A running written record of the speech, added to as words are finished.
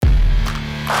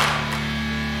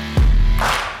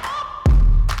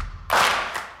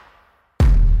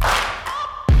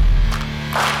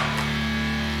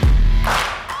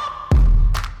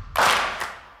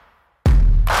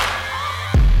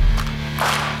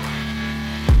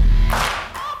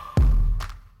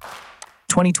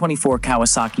2024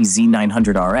 Kawasaki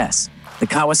Z900RS. The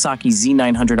Kawasaki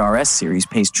Z900RS series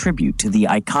pays tribute to the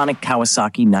iconic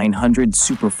Kawasaki 900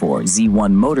 Super 4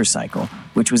 Z1 motorcycle,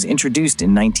 which was introduced in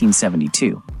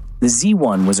 1972. The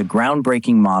Z1 was a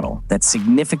groundbreaking model that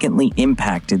significantly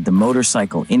impacted the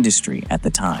motorcycle industry at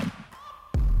the time.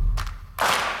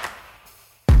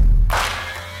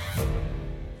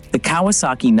 The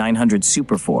Kawasaki 900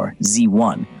 Super 4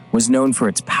 Z1 was known for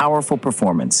its powerful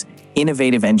performance,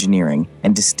 innovative engineering,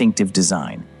 and distinctive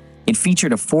design. It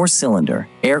featured a 4-cylinder,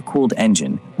 air-cooled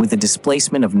engine with a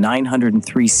displacement of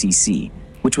 903 cc,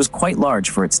 which was quite large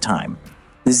for its time.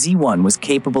 The Z1 was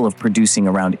capable of producing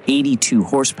around 82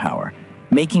 horsepower,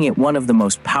 making it one of the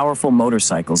most powerful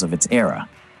motorcycles of its era.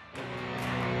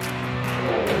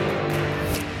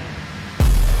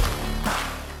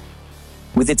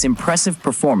 With its impressive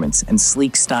performance and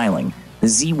sleek styling, the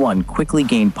Z1 quickly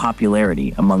gained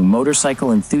popularity among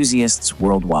motorcycle enthusiasts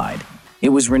worldwide. It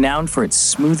was renowned for its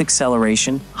smooth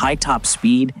acceleration, high top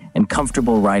speed, and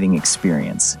comfortable riding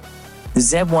experience. The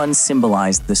Z1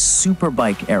 symbolized the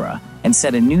superbike era and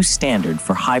set a new standard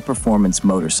for high-performance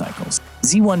motorcycles.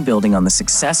 Z1 building on the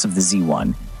success of the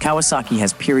Z1, Kawasaki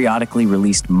has periodically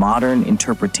released modern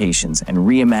interpretations and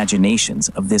reimaginations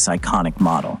of this iconic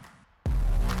model.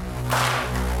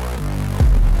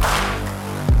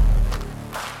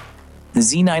 The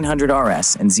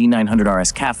Z900RS and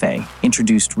Z900RS Cafe,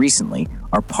 introduced recently,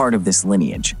 are part of this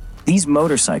lineage. These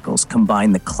motorcycles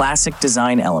combine the classic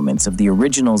design elements of the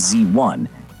original Z1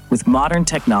 with modern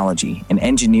technology and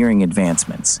engineering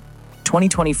advancements.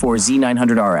 2024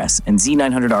 Z900RS and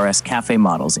Z900RS Cafe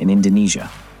models in Indonesia.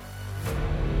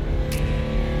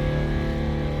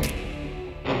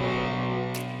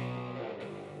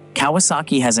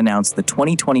 Kawasaki has announced the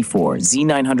 2024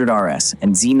 Z900RS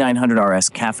and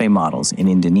Z900RS Cafe models in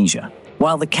Indonesia.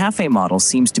 While the Cafe model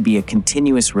seems to be a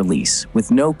continuous release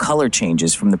with no color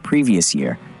changes from the previous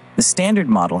year, the standard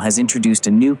model has introduced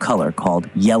a new color called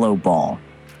Yellow Ball.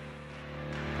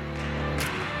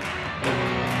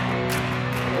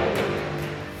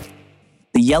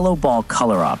 The Yellow Ball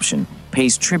color option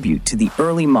pays tribute to the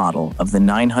early model of the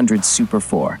 900 Super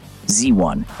 4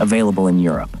 Z1 available in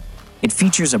Europe. It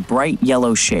features a bright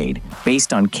yellow shade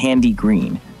based on candy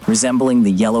green, resembling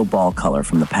the yellow ball color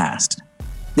from the past.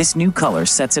 This new color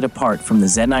sets it apart from the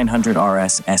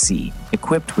Z900RS SE,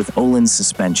 equipped with Öhlins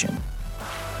suspension.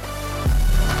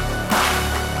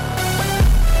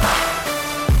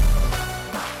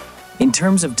 In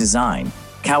terms of design,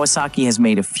 Kawasaki has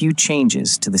made a few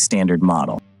changes to the standard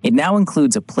model. It now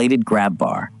includes a plated grab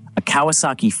bar, a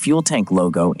Kawasaki fuel tank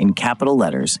logo in capital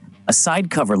letters, a side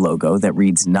cover logo that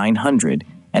reads 900,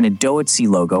 and a Doitsi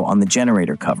logo on the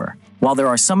generator cover. While there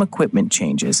are some equipment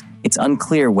changes, it's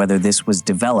unclear whether this was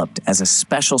developed as a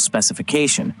special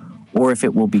specification or if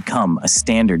it will become a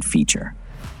standard feature.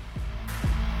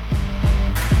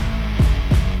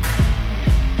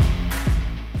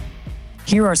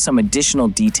 Here are some additional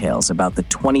details about the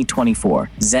 2024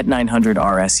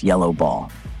 Z900RS Yellow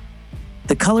Ball.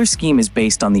 The color scheme is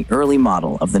based on the early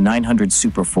model of the 900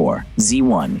 Super 4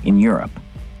 Z1 in Europe.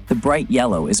 The bright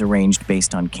yellow is arranged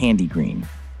based on candy green.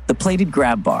 The plated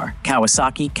grab bar,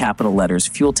 Kawasaki capital letters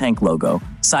fuel tank logo,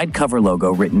 side cover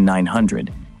logo written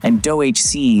 900, and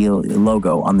Doitsi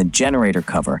logo on the generator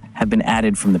cover have been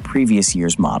added from the previous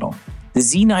year's model. The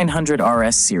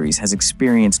Z900RS series has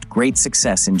experienced great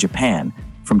success in Japan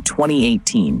from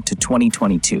 2018 to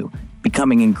 2022,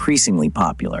 becoming increasingly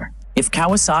popular. If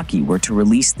Kawasaki were to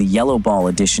release the Yellow Ball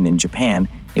edition in Japan,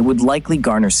 it would likely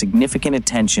garner significant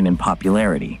attention and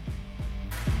popularity.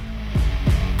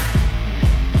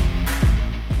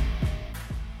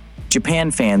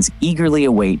 Japan fans eagerly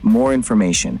await more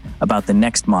information about the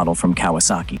next model from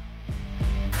Kawasaki.